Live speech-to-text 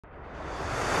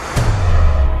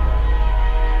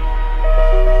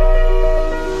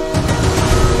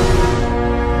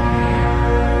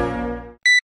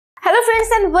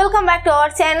Guys and welcome back to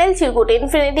our channel Chirkutt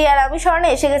infinity. আর আমি স্বর্ণে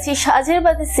এসে গেছি সাঁঝের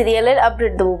বাতি সিরিয়ালের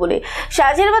আপডেট দেবো বলে।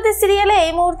 সাঁঝের বাতি সিরিয়ালে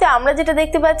এই মুহূর্তে আমরা যেটা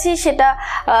দেখতে পাচ্ছি সেটা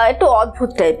একটু অদ্ভুত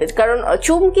টাইপের, কারণ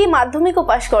চুমকি মাধ্যমিকও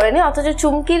পাশ করেনি, অথচ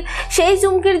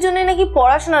চুমকির জন্য নাকি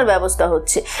পড়াশোনার ব্যবস্থা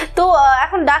হচ্ছে। তো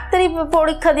এখন ডাক্তারি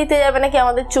পরীক্ষা দিতে যাবে নাকি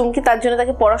আমাদের চুমকি, তার জন্য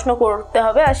তাকে পড়াশোনা করতে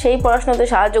হবে, আর সেই পড়াশোনাতে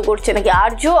সাহায্য করছে নাকি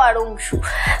আর্য আর অংশু।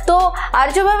 তো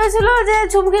আর্য ভেবেছিল যে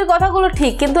চুমকির কথাগুলো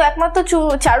ঠিক, কিন্তু একমাত্র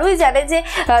চারুই জানে যে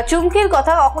চুমকির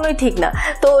কথা কখনোই ঠিক না।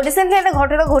 তো রিসেন্টলি একটা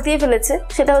ঘটনা ঘটিয়ে ফেলেছে,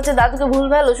 সেটা হচ্ছে দাদুকে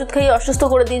ভুলভাল ওষুধ খাইয়ে অসুস্থ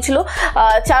করে দিয়েছিল,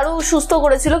 চারু সুস্থ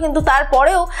করেছিল, কিন্তু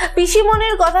তারপরেও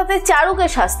পিসিমণির কথাতে চারুকে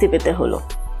শাস্তি পেতে হলো।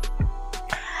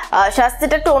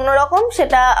 শাস্তিটা একটু অন্যরকম,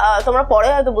 সেটা তোমরা পরে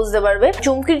হয়তো বুঝতে পারবে।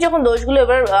 চুমকির যখন দোষগুলো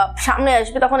এবার সামনে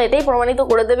আসবে তখন এটাই প্রমাণিত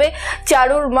করে দেবে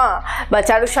চারুর মা বা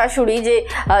চারুর শাশুড়ি যে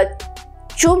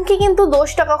চুমকি কিন্তু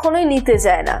দোষটা কখনোই নিতে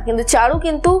চায় না, কিন্তু চারু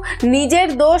কিন্তু নিজের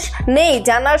দোষ নেই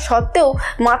জানার সত্ত্বেও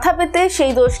মাথা পেতে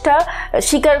সেই দোষটা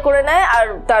স্বীকার করে নেয় আর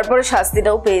তারপরে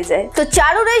শাস্তিটাও পেয়ে যায়। তো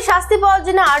চারুর এই শাস্তি পাওয়ার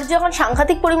জন্য আর যখন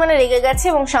সাংঘাতিক পরিমাণে রেগে গেছে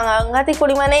এবং সাংঘাতিক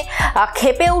পরিমাণে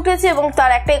খেপে উঠেছে, এবং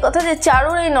তার একটাই কথা যে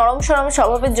চারুর এই নরম সরম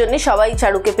স্বভাবের জন্য সবাই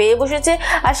চারুকে পেয়ে বসেছে,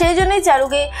 আর সেই জন্যই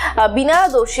চারুকে বিনা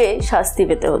দোষে শাস্তি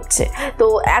পেতে হচ্ছে। তো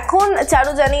এখন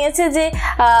চারু জানিয়েছে যে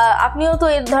আপনিও তো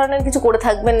এর ধরনের কিছু করে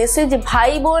থাকবেন নিশ্চয়ই, যে ভাই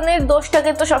বোনের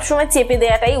দোষটাকে তো সবসময় চেপে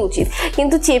দেওয়াটাই উচিত,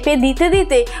 কিন্তু চেপে দিতে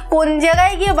দিতে কোন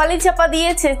জায়গায় গিয়ে বালি চাপা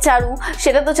দিয়েছে চারু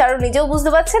সেটা তো চারু নিজেও বুঝতে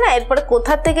পারছে না। এরপরে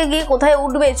কোথা থেকে গিয়ে কোথায়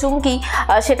উঠবে চুমকি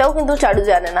সেটাও কিন্তু চারু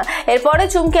জানে না। এরপরে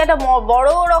চুমকি একটা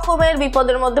বড় রকমের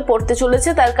বিপদের মধ্যে পড়তে চলেছে।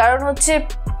 তার কারণ হচ্ছে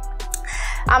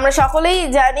আমরা সকলেই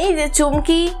জানি যে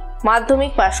চুমকি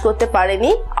মাধ্যমিক পাশ করতে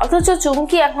পারেনি, অথচ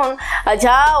চুমকি এখন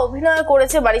যা অভিনয়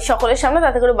করেছে বাড়ির সকলের সামনে,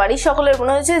 তাতে করে বাড়ির সকলের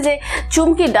মনে হয়েছে যে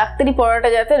চুমকি ডাক্তারি পড়াটা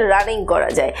যাতে রানিং করা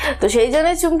যায়। তো সেই জন্য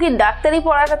চুমকির ডাক্তারি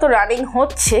পড়াটা তো রানিং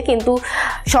হচ্ছে, কিন্তু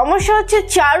সমস্যা হচ্ছে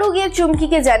চারু গিয়ে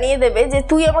চুমকিকে জানিয়ে দেবে যে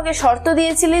তুই আমাকে শর্ত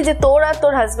দিয়েছিলি যে তোর আর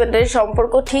তোর হাজব্যান্ডের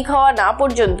সম্পর্ক ঠিক হওয়া না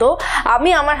পর্যন্ত আমি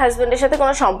আমার হাজব্যান্ডের সাথে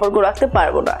কোনো সম্পর্ক রাখতে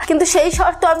পারবো না, কিন্তু সেই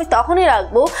শর্ত আমি তখনই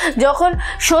রাখবো যখন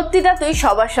সত্যিটা তুই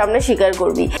সবার সামনে স্বীকার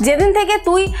করবি। যেদিন থেকে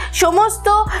তুই সমস্ত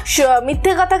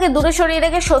মিথ্যে কথাকে দূরে সরিয়ে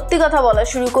রেখে সত্যি কথা বলা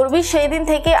শুরু করবি, সেই দিন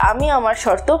থেকে আমি আমার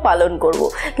শর্ত পালন করব।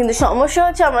 কিন্তু সমস্যা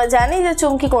হচ্ছে আমরা জানি যে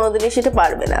চুমকি কোনোদিনই সেটা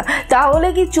পারবে না। তাহলে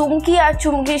কি চুমকি আর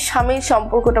চুমকির স্বামীর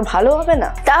সম্পর্কটা ভালো হবে না?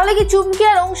 তাহলে কি চুমকি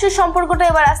আর অংশের সম্পর্কটা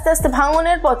এবার আস্তে আস্তে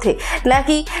ভাঙনের পথে,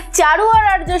 নাকি চারু আর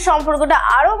আর্যর সম্পর্কটা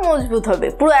আরো মজবুত হবে,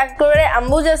 পুরো একেবারে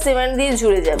অ্যাম্বুজা সিমেন্ট দিয়ে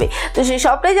জুড়ে যাবে? তো সেই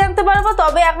সবটাই জানতে পারবো।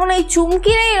 তবে এখন এই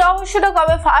চুমকির এই রহস্যটা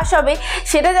কবে ফাঁস হবে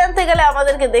সেটা জানতে গেলে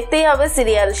আমাদেরকে দেখতেই হবে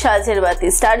সিরিয়াল সাঁঝের বাতি,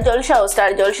 স্টার জলসা ও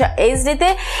স্টার জলসা এইচডিতে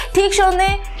ঠিক সন্ধ্যে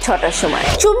 6টার সময়।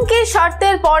 চুমকির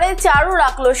শর্তের পরে চারু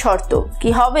রাখলো শর্ত, কি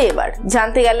হবে এবার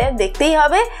জানতে গেলে দেখতেই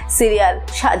হবে সিরিয়াল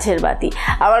সাঁঝের বাতি।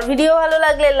 আমার ভিডিও ভালো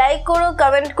লাগলে লাইক করো,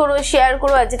 কমেন্ট করো, শেয়ার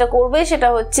করো, আর যেটা করবে সেটা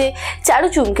হচ্ছে চারু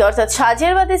চুমকি অর্থাৎ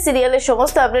সাঁঝের বাতি সিরিয়ালের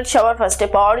সমস্ত আপডেট সবার ফার্স্টে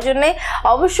পাওয়ার জন্য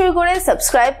অবশ্যই করে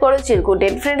সাবস্ক্রাইব করো চিরকুট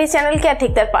ইনফিনিটি চ্যানেলকে, আর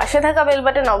ঠিক তার পাশে থাকা বেল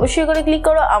বাটন অবশ্যই করে ক্লিক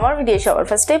করো আমার ভিডিও সবার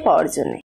ফার্স্টে পাওয়ার জন্য।